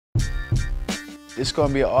It's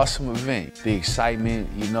gonna be an awesome event. The excitement,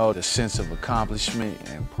 you know, the sense of accomplishment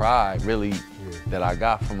and pride, really, that I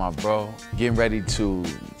got from my bro. Getting ready to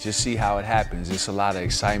just see how it happens. It's a lot of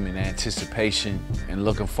excitement, anticipation, and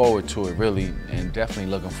looking forward to it, really, and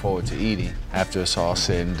definitely looking forward to eating after it's all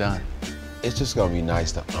said and done. It's just gonna be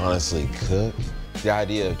nice to honestly cook. The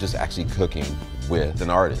idea of just actually cooking with an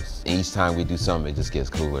artist. Each time we do something, it just gets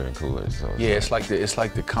cooler and cooler. So yeah, it's like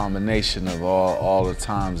the combination of all the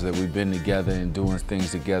times that we've been together and doing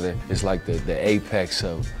things together. It's like the apex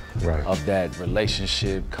of that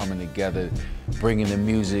relationship coming together, bringing the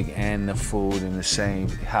music and the food in the same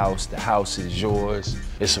house. The house is yours.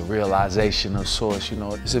 It's a realization of sorts, you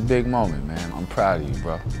know. It's a big moment, man. I'm proud of you,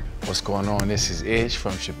 bro. What's going on? This is Ish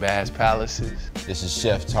from Shabazz Palaces. This is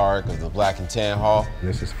Chef Tarik of the Black and Tan Hall.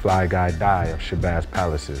 This is Fly Guy Die of Shabazz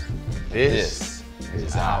Palaces. This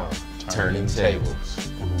is our Turning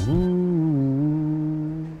Tables. Ooh.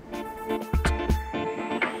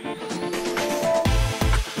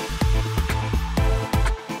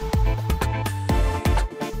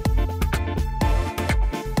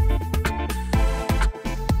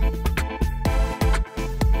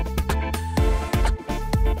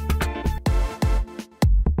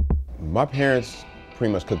 My parents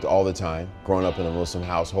pretty much cooked all the time. Growing up in a Muslim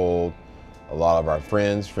household, a lot of our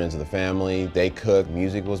friends of the family, they cooked.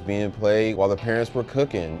 Music was being played while the parents were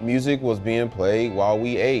cooking. Music was being played while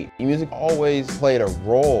we ate. Music always played a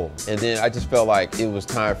role. And then I just felt like it was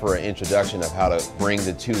time for an introduction of how to bring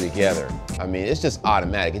the two together. I mean, it's just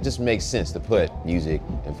automatic. It just makes sense to put music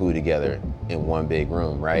and food together in one big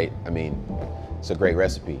room, right? I mean, it's a great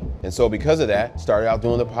recipe. And so because of that, started out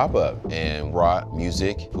doing the pop-up and brought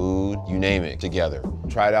music, food, you name it, together.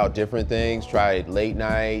 Tried out different things, tried late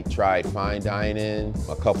night, tried fine dining,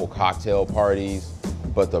 a couple cocktail parties,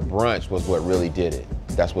 but the brunch was what really did it.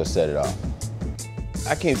 That's what set it off.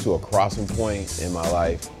 I came to a crossing point in my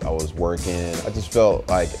life. I was working. I just felt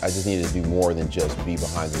like I just needed to do more than just be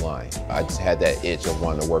behind the line. I just had that itch of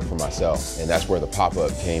wanting to work for myself. And that's where the pop-up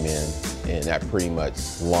came in. And that pretty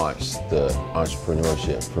much launched the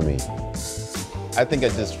entrepreneurship for me. I think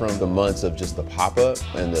it's just from the months of just the pop-up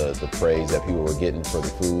and the praise that people were getting for the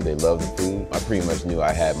food, they loved the food, I pretty much knew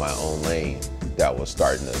I had my own lane that was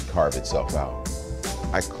starting to carve itself out.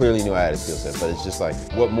 I clearly knew I had a skill set, but it's just like,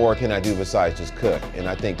 what more can I do besides just cook? And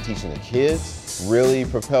I think teaching the kids really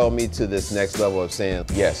propelled me to this next level of saying,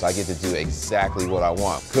 yes, I get to do exactly what I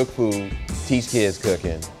want. Cook food, teach kids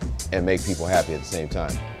cooking, and make people happy at the same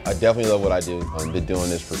time. I definitely love what I do. I've been doing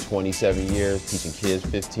this for 27 years, teaching kids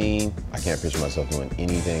 15. I can't picture myself doing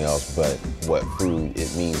anything else but what food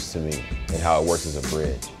it means to me and how it works as a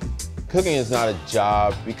bridge. Cooking is not a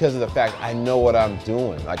job because of the fact I know what I'm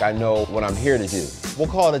doing. Like, I know what I'm here to do. We'll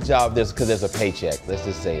call it a job because there's a paycheck. Let's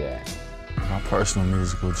just say that. My personal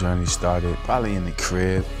musical journey started probably in the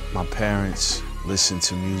crib. My parents listened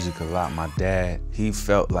to music a lot. My dad, he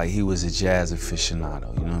felt like he was a jazz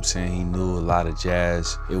aficionado, you know what I'm saying? He knew a lot of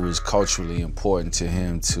jazz. It was culturally important to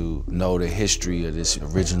him to know the history of this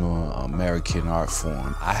original American art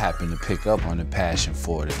form. I happened to pick up on the passion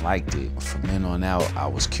for it and liked it. From then on out, I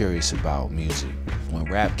was curious about music. When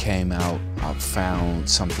rap came out, I found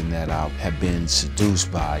something that I had been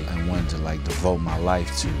seduced by and wanted to devote my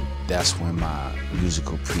life to. That's when my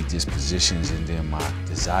musical predispositions and then my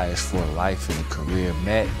desires for a life and a career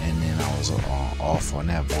met, and then I was off on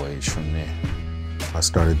that voyage from there. I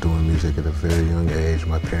started doing music at a very young age.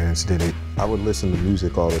 My parents did it. I would listen to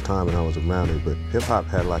music all the time and I was around it, but hip-hop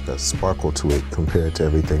had like a sparkle to it compared to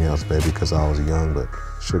everything else, maybe because I was young, but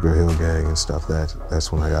Sugar Hill Gang and stuff,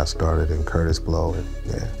 that's when I got started, and Curtis Blow, and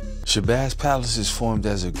yeah. Shabazz Palaces formed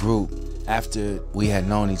as a group after we had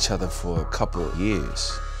known each other for a couple of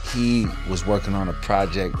years. He was working on a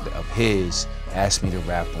project of his, asked me to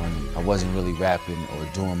rap on it. I wasn't really rapping or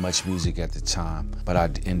doing much music at the time, but I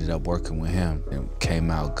ended up working with him and it came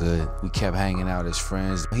out good. We kept hanging out as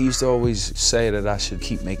friends. He used to always say that I should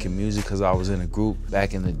keep making music because I was in a group.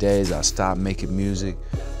 Back in the days, I stopped making music,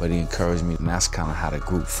 but he encouraged me, and that's kind of how the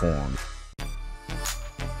group formed.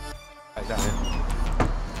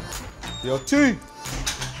 Yo, T!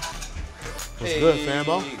 What's good,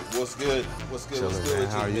 famo? What's good? What's good? What's good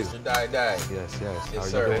with How you, are you? Mr. Die Die? Yes. Yes, How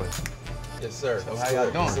sir. you doing? Yes, sir. So how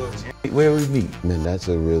y'all doing? doing? Where we meet? Man, that's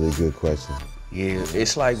a really good question. Yeah,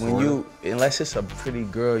 it's like when you, unless it's a pretty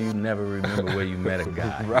girl, you never remember where you met a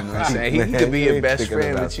guy. You know what I'm saying? He could be your best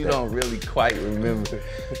friend, but you don't really quite remember.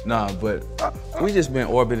 Nah, but we just been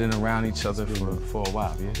orbiting around each other for a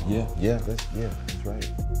while, yeah? Yeah, that's right.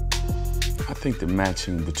 I think the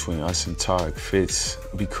matching between us and Tarik fits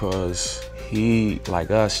because he,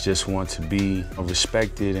 like us, just want to be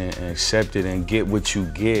respected and accepted and get what you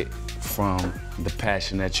get from the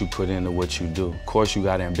passion that you put into what you do. Of course, you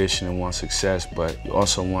got ambition and want success, but you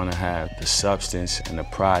also want to have the substance and the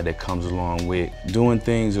pride that comes along with doing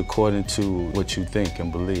things according to what you think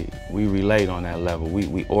and believe. We relate on that level.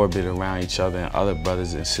 We orbit around each other and other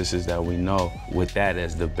brothers and sisters that we know with that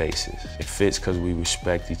as the basis. It fits because we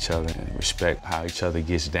respect each other and respect how each other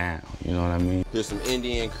gets down, you know what I mean? Here's some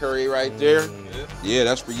Indian curry right there. Yeah,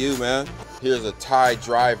 that's for you, man. Here's a Thai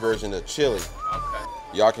dry version of chili. Okay.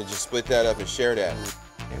 Y'all can just split that up and share that.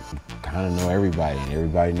 Kind of know everybody, and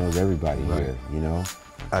everybody knows everybody here, you know?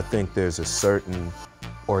 I think there's a certain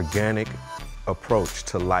organic approach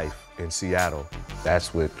to life in Seattle.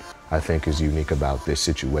 That's what I think is unique about this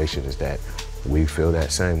situation, is that we feel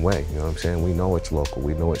that same way, you know what I'm saying? We know it's local,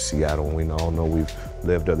 we know it's Seattle, and we all know we've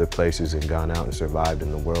lived other places and gone out and survived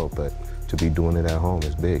in the world, but to be doing it at home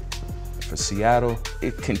is big. For Seattle,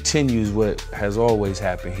 it continues what has always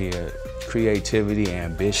happened here. Creativity,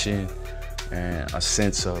 ambition, and a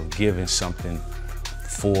sense of giving something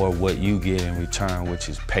for what you get in return, which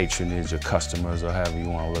is patronage or customers or however you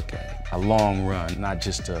want to look at it. A long run, not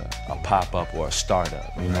just a pop-up or a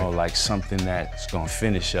startup, you know, like something that's going to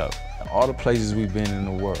finish up. All the places we've been in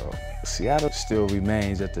the world, Seattle still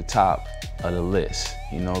remains at the top of the list,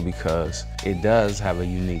 you know, because it does have a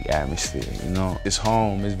unique atmosphere, you know. It's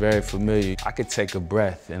home, it's very familiar. I could take a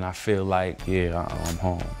breath and I feel like, yeah, I'm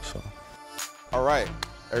home, so. All right,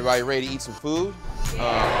 everybody ready to eat some food?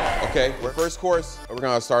 Okay, first course, we're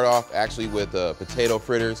gonna start off actually with potato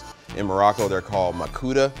fritters. In Morocco, they're called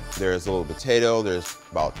makuda. There's a little potato, there's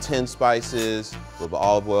about 10 spices, a little bit of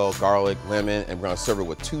olive oil, garlic, lemon, and we're gonna serve it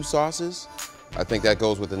with 2 sauces. I think that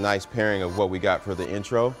goes with a nice pairing of what we got for the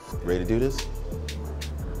intro. Ready to do this?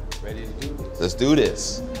 Ready to do this? Let's do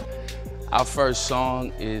this. Our first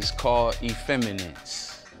song is called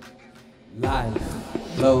Effeminates. Life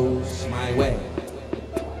blows my way.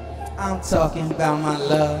 I'm talking about my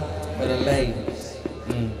love for the ladies.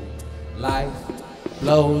 Life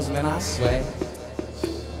blows, man, I swear.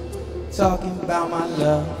 Talking about my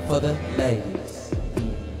love for the ladies.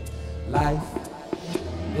 Life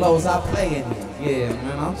blows, I play in it. Yeah,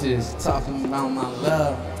 man, I'm just talking about my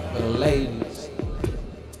love for the ladies.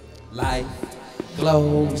 Life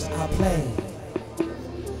glows, I play.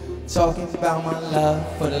 Talking about my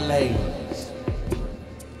love for the ladies.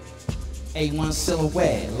 A1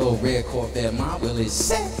 silhouette, little red Corvette, my will is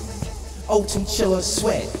set. O2 chiller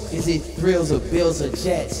sweat, is it thrills or bills or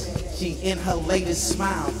jets? She in her latest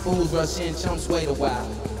smile, fools rush in, chumps wait a while.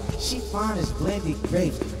 She fine as blended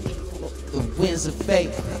grape, the winds of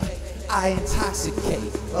fate. I intoxicate,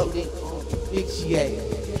 floating on Vichy.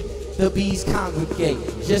 The bees congregate,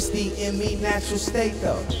 just the in me natural state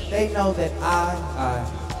though. They know that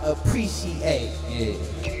I appreciate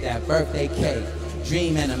that birthday cake.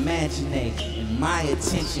 Dream and imaginate, and my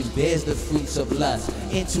attention bears the fruits of lust.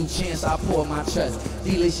 Into chance I pour my trust.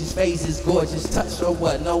 Delicious phases, gorgeous touch or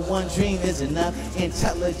what? No one dream is enough.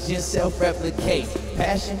 Intelligence self-replicate.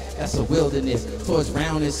 Passion, that's a wilderness. Towards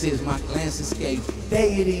roundness is my glance escape.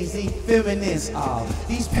 Deities, effeminates,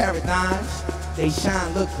 these paradigms, they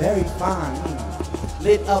shine, look very fine.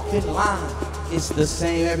 Lit up in line, it's the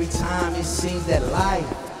same every time. It seems that life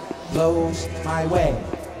blows my way.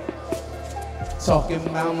 Talking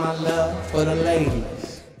about my love for the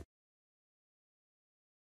ladies.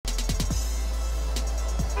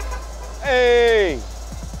 Hey!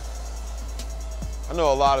 I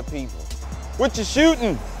know a lot of people. What you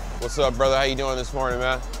shooting? What's up, brother? How you doing this morning,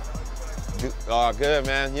 man? Good,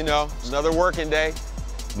 man. You know, another working day.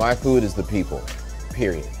 My food is the people,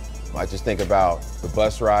 period. I just think about the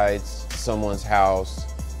bus rides, someone's house,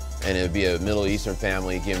 and it'd be a Middle Eastern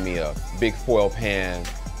family giving me a big foil pan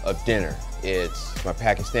of dinner. It's my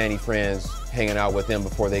Pakistani friends hanging out with them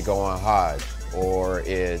before they go on Hajj, or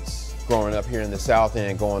it's growing up here in the South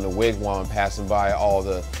End, going to Wigwam, passing by all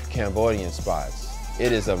the Cambodian spots.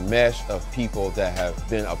 It is a mesh of people that have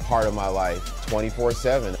been a part of my life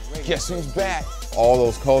 24/7. Guess who's back? All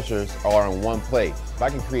those cultures are on one plate. If I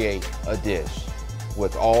can create a dish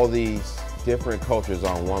with all these different cultures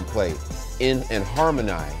on one plate and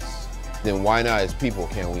harmonize, then why not as people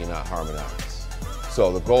can we not harmonize? So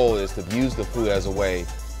the goal is to use the food as a way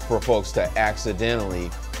for folks to accidentally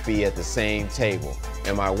be at the same table.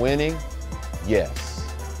 Am I winning? Yes.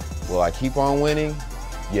 Will I keep on winning?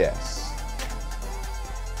 Yes.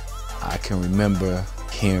 I can remember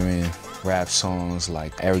hearing rap songs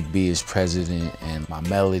like Eric B is President and My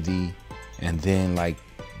Melody, and then like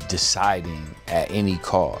deciding at any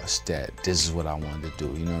cost that this is what I wanted to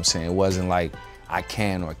do. You know what I'm saying? It wasn't like I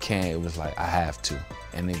can or can't, it was like I have to.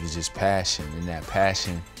 And it was just passion, and that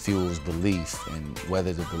passion fuels belief. And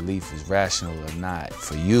whether the belief is rational or not,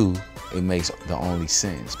 for you, it makes the only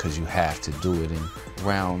sense, because you have to do it. And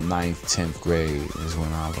around 9th, 10th grade is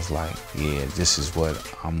when I was like, yeah, this is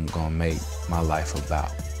what I'm gonna make my life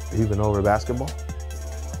about. Even over basketball?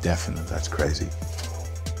 Definitely. That's crazy.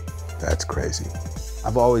 That's crazy.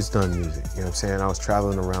 I've always done music, you know what I'm saying? I was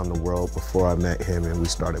traveling around the world before I met him and we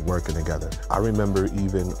started working together. I remember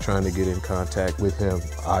even trying to get in contact with him,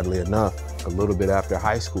 oddly enough, a little bit after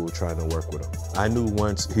high school, trying to work with him. I knew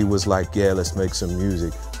once he was like, yeah, let's make some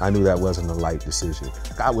music, I knew that wasn't a light decision.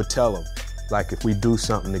 I would tell him, like, if we do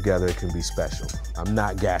something together, it can be special. I'm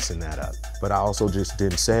not gassing that up. But I also just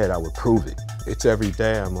didn't say it, I would prove it. It's every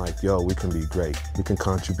day I'm like, yo, we can be great. We can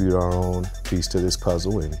contribute our own piece to this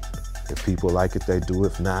puzzle, and if people like it, they do.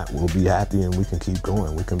 If not, we'll be happy and we can keep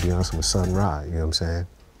going. We can be on some sunrise, you know what I'm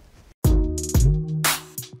saying?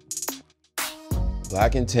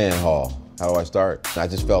 Black and Tan Hall, how do I start? I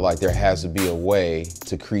just felt like there has to be a way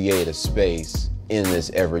to create a space in this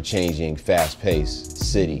ever-changing, fast-paced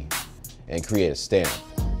city and create a stamp.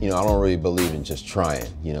 You know, I don't really believe in just trying,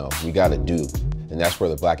 you know, we gotta do. And that's where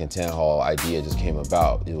the Black and Tan Hall idea just came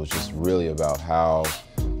about. It was just really about how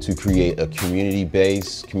to create a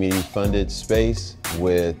community-based, community-funded space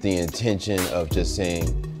with the intention of just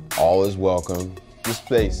saying, all is welcome. This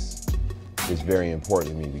space is very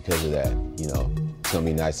important to me because of that, you know. It's gonna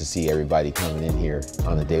be nice to see everybody coming in here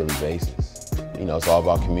on a daily basis. You know, it's all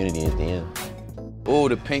about community at the end. Oh,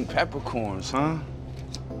 the pink peppercorns, huh?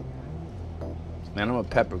 Man, I'm a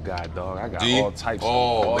pepper guy, dog. I got all types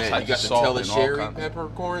Oh, of man, types you got of the salt Teller and all cherry kinds.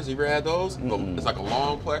 peppercorns? You ever had those? It's like a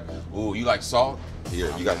long plate. Ooh, you like salt?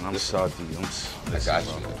 Here, you got I'm this. salty. I got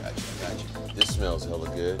you. This smells hella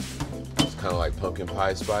good. It's kind of like pumpkin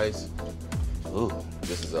pie spice. Ooh,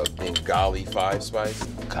 This is a Bengali 5 spice.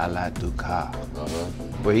 Kala Duka. Uh-huh.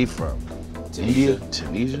 Where he from? Tunisia.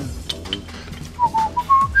 Tunisia?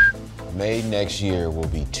 May next year will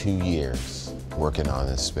be 2 years working on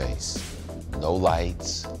this space. No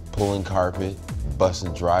lights, pulling carpet,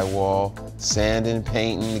 busting drywall, sanding,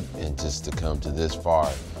 painting, and just to come to this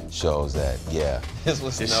far shows that, yeah, this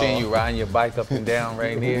was Just seeing you riding your bike up and down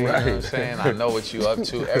right here, you know what I'm saying? I know what you up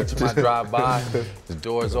to. Every time I drive by, the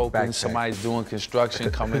door's open, somebody's doing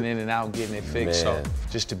construction, coming in and out, getting it fixed. Man. So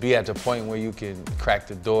just to be at the point where you can crack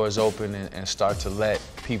the doors open and start to let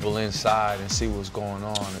people inside and see what's going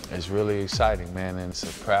on is really exciting, man. And it's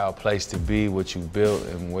a proud place to be, what you built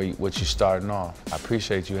and what you're starting off. I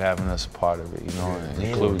appreciate you having us a part of it, you know, and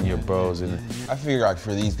including your bros in it. I figure like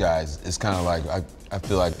for these guys, it's kind of like, I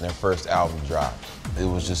feel like their first album dropped. It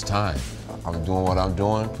was just time. I'm doing what I'm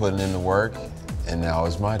doing, putting in the work, and now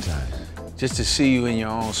it's my time. Just to see you in your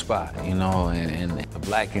own spot, you know, and the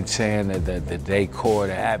black and tan, the decor,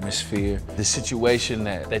 the atmosphere, the situation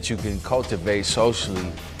that you can cultivate socially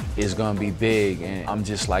is gonna be big, and I'm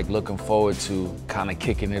just like looking forward to kind of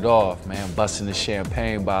kicking it off, man, busting the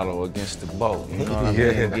champagne bottle against the boat, you know what I mean,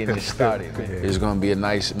 and getting it started. It's gonna be a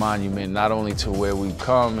nice monument, not only to where we've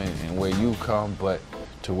come and where you come, but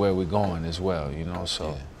to where we're going as well, you know,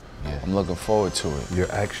 so I'm looking forward to it.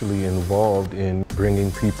 You're actually involved in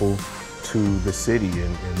bringing people to the city,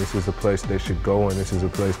 and this is a place they should go, and this is a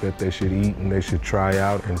place that they should eat and they should try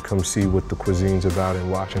out and come see what the cuisine's about in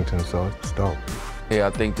Washington, so it's dope. Yeah, I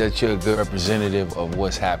think that you're a good representative of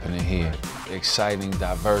what's happening here. Exciting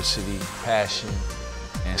diversity, passion,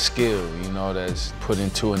 and skill, you know, that's put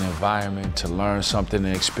into an environment to learn something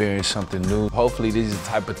and experience something new. Hopefully these are the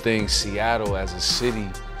type of things Seattle as a city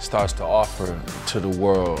starts to offer to the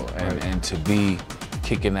world, and to be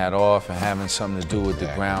kicking that off and having something to do with the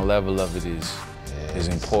ground level of it is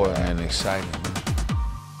important and exciting.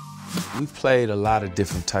 We've played a lot of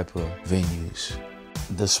different type of venues.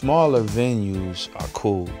 The smaller venues are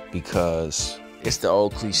cool because it's the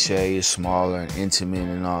old cliche, it's smaller and intimate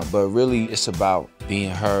and all, but really it's about being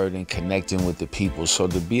heard and connecting with the people. So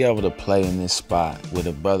to be able to play in this spot with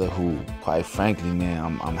a brother who, quite frankly,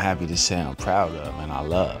 man, I'm happy to say I'm proud of and I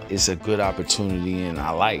love. It's a good opportunity and I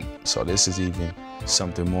like. So this is even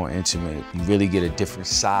something more intimate. You really get a different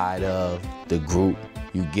side of the group.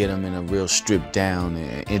 You get them in a real stripped down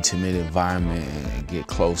and intimate environment and get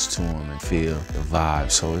close to them and feel the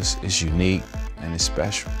vibe. So it's unique and it's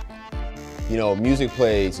special. You know, music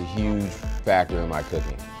plays a huge factor in my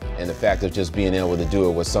cooking. And the fact of just being able to do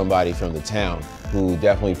it with somebody from the town who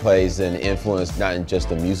definitely plays an influence, not in just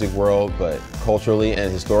the music world, but culturally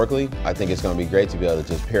and historically, I think it's gonna be great to be able to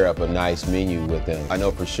just pair up a nice menu with them. I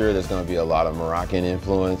know for sure there's gonna be a lot of Moroccan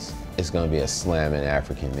influence. It's gonna be a slamming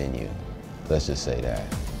African menu. Let's just say that.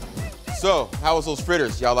 So, how was those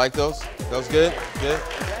fritters? Y'all like those? That was good? Good?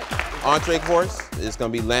 Entree course, it's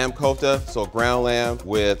gonna be lamb kofta, so ground lamb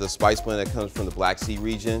with a spice blend that comes from the Black Sea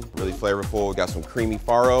region. Really flavorful. We got some creamy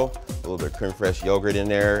farro, a little bit of creme fraiche yogurt in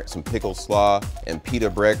there, some pickled slaw, and pita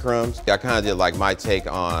breadcrumbs. I kind of did like my take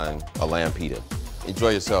on a lamb pita. Enjoy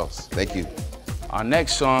yourselves. Thank you. Our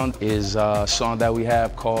next song is a song that we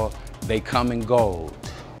have called They Come in Gold.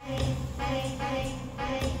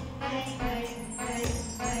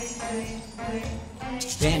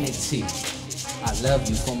 Vanity, I love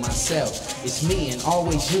you for myself. It's me and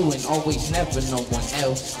always you and always never no one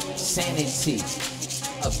else. Sanity,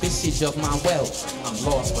 a vestige of my wealth. I'm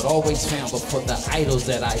lost but always found, but for the idols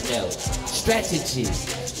that I held. Strategy,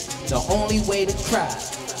 the only way to cry.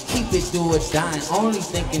 Keep it do or die, only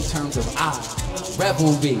think in terms of I.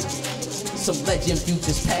 Revelry, some legend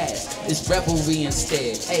futures past. It's revelry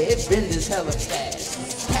instead. Hey, it been this hella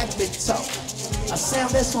fast. Capital, a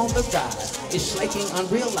sound that's on the rise. It's shaking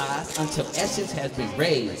unrealized until essence has been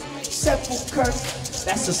raised. Sepulchre,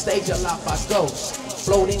 that's the stage a lot by ghosts.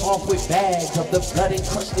 Floating off with bags of the blood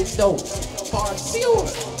encrusted dope. Far fewer,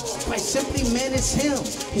 quite simply man is him.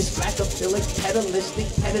 His black-ophilic,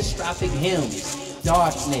 pedalistic, catastrophic hymns.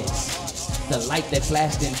 Darkness, the light that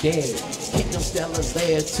flashed and dared. Kingdom stellar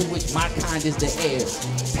lair to which my kind is the heir.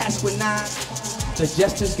 Pasquinade, the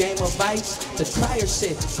jester's game of vice. The crier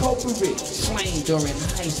said, culprit, slain during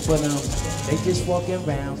heist. But they just walking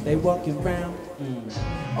round, they walking round.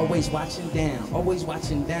 Always watching down, always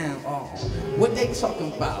watching down. Oh, what they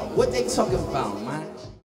talking about? What they talking about, man?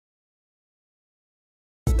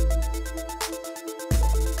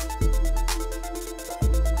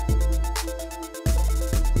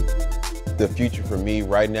 The future for me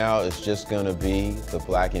right now is just gonna be the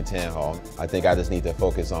Black and Tan Hall. I think I just need to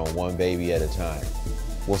focus on one baby at a time.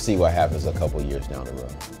 We'll see what happens a couple years down the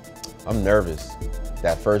road. I'm nervous.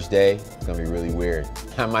 That first day, it's gonna be really weird.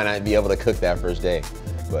 I might not be able to cook that first day,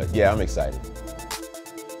 but yeah, I'm excited.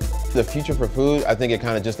 The future for food, I think it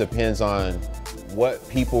kind of just depends on what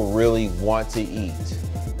people really want to eat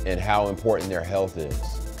and how important their health is.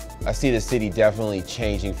 I see the city definitely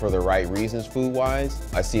changing for the right reasons food-wise.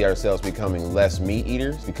 I see ourselves becoming less meat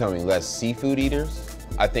eaters, becoming less seafood eaters.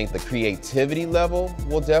 I think the creativity level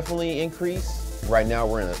will definitely increase. Right now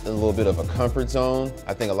we're in a little bit of a comfort zone.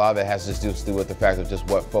 I think a lot of it has to do with the fact of just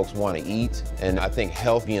what folks want to eat. And I think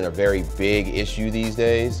health being a very big issue these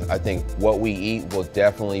days, I think what we eat will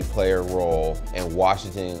definitely play a role in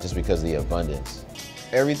Washington just because of the abundance.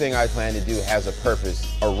 Everything I plan to do has a purpose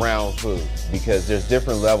around food because there's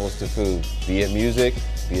different levels to food, be it music,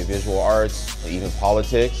 be it visual arts, even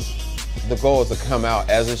politics. The goal is to come out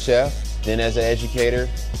as a chef, then as an educator.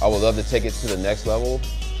 I would love to take it to the next level,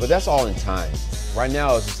 but that's all in time. Right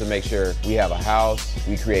now it's just to make sure we have a house,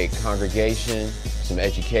 we create congregation, some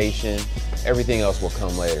education, everything else will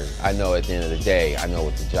come later. I know at the end of the day, I know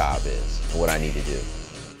what the job is and what I need to do.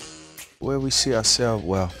 Where we see ourselves,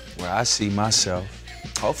 well, where I see myself,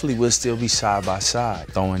 hopefully we'll still be side by side,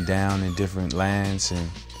 throwing down in different lands and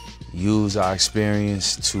use our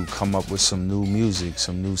experience to come up with some new music,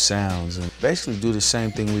 some new sounds, and basically do the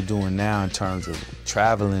same thing we're doing now in terms of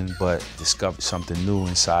traveling, but discover something new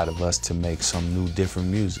inside of us to make some new, different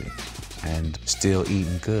music and still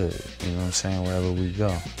eating good, you know what I'm saying, wherever we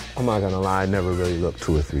go. I'm not gonna lie, I never really look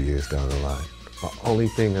 2 or 3 years down the line. The only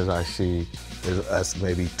thing as I see is us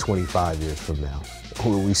maybe 25 years from now.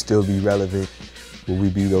 Will we still be relevant? Will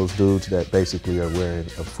we be those dudes that basically are wearing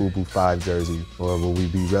a FUBU 5 jersey? Or will we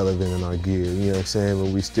be relevant in our gear? You know what I'm saying?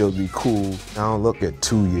 Will we still be cool? I don't look at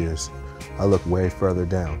 2 years. I look way further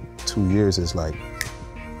down. 2 years is like,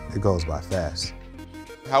 it goes by fast.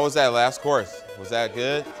 How was that last course? Was that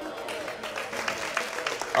good?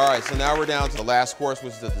 All right, so now we're down to the last course,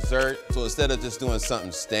 which is the dessert. So instead of just doing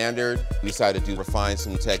something standard, we decided to refine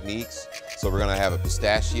some techniques. So we're gonna have a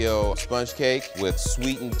pistachio sponge cake with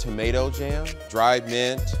sweetened tomato jam, dried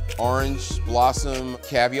mint, orange blossom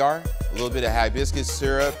caviar, a little bit of hibiscus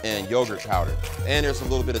syrup, and yogurt powder. And there's a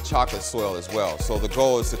little bit of chocolate soil as well. So the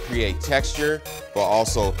goal is to create texture, but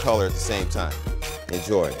also color at the same time.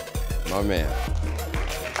 Enjoy, my man.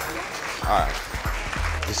 All right.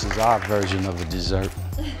 This is our version of a dessert.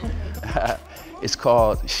 It's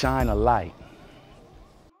called Shine a Light.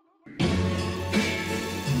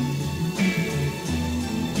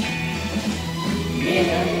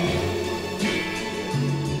 Yeah.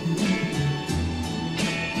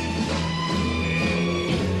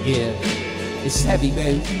 Yeah, it's heavy,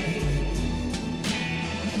 baby.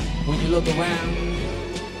 When you look around,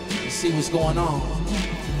 you see what's going on.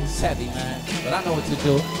 It's heavy, man, but I know what to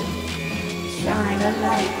do. Shine a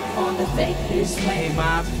light on the fake this way,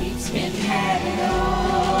 my peeps can have it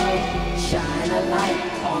all. Shine a light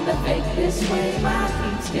on the fake this way, my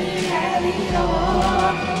peeps can have it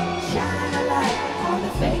all. Shine a light on the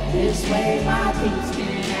fake this way, my peeps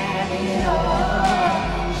can have it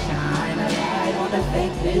all. Shine a light on the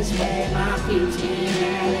fake this way, my peeps can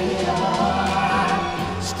have it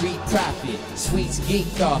all. Street prophet, sweets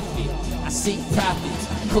geeked off it. I seek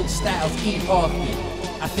profits, cook styles eat off it.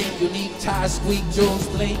 I think unique ties squeak, jewels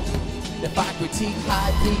blink. If I critique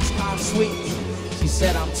high peaks, calm sweet. She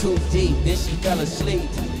said I'm too deep, then she fell asleep.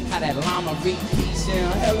 How that llama repeat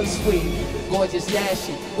sound hella sweet. Gorgeous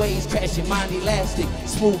dashing, waves crashing, mind elastic.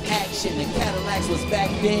 Smooth action, the Cadillacs was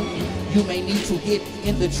back then. You may need to get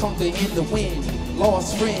in the trunk or in the wind.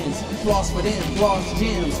 Lost friends, lost for them, lost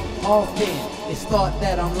gems. Often, it's thought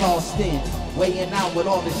that I'm lost in. Weighing out with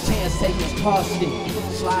all this chance taking's costing.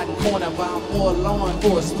 Sliding corner by more law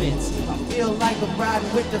enforcement. I feel like I'm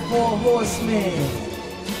riding with the 4 horsemen.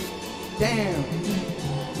 Damn.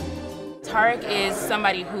 Tarik is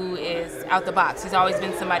somebody who is out the box. He's always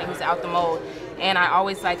been somebody who's out the mold. And I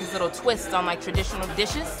always like his little twists on like traditional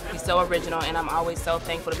dishes. He's so original, and I'm always so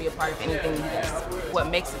thankful to be a part of anything he does. What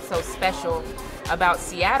makes it so special about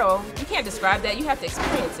Seattle, you can't describe that, you have to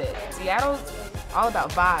experience it. Seattle's all about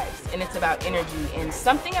vibes, and it's about energy, and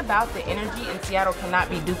something about the energy in Seattle cannot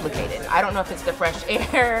be duplicated. I don't know if it's the fresh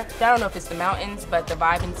air, I don't know if it's the mountains, but the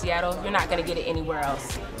vibe in Seattle, you're not gonna get it anywhere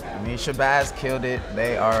else. I mean, Shabazz killed it.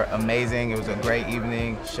 They are amazing. It was a great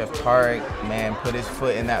evening. Chef Tarik, man, put his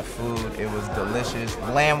foot in that food. It was delicious.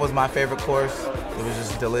 Lamb was my favorite course. It was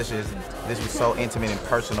just delicious. This was so intimate and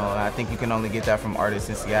personal, and I think you can only get that from artists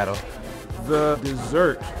in Seattle. The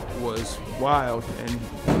dessert was wild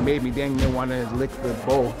and made me dang near want to lick the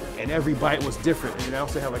bowl. And every bite was different. And I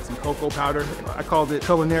also had like some cocoa powder. I called it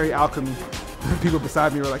culinary alchemy. People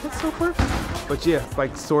beside me were like, "That's so perfect." But yeah, it's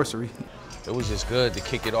like sorcery. It was just good to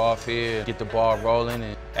kick it off here, get the ball rolling,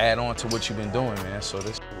 and add on to what you've been doing, man. So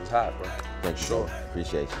this was hot, bro. Thanks, sure.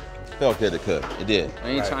 Appreciate you. Felt good to cook. It did.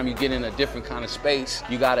 Anytime you get in a different kind of space,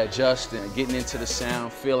 you gotta adjust and getting into the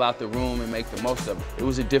sound, feel out the room and make the most of it. It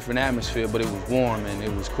was a different atmosphere, but it was warm and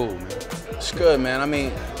it was cool, man. It's good, man. I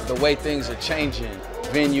mean, the way things are changing,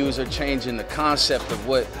 venues are changing, the concept of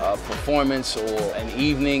what a performance or an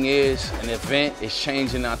evening is, an event is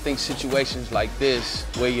changing. I think situations like this,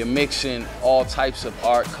 where you're mixing all types of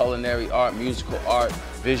art, culinary art, musical art,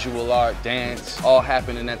 visual art, dance, all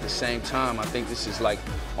happening at the same time. I think this is like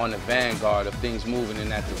on the vanguard of things moving in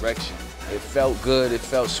that direction. It felt good, it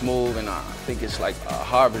felt smooth, and I think it's like a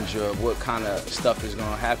harbinger of what kind of stuff is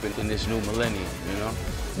gonna happen in this new millennium, you know?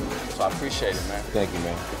 So I appreciate it, man. Thank you,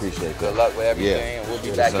 man. Appreciate it. Good luck with everything, and we'll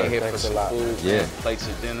be back in here for some food, and plates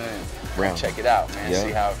of dinner, and check it out, man.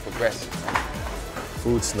 See how it progresses, man.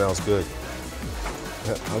 Food smells good.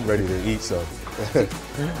 I'm ready to eat, so.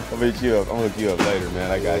 I'll meet you up. I'm gonna hook you up later, man.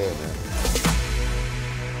 I got you, man.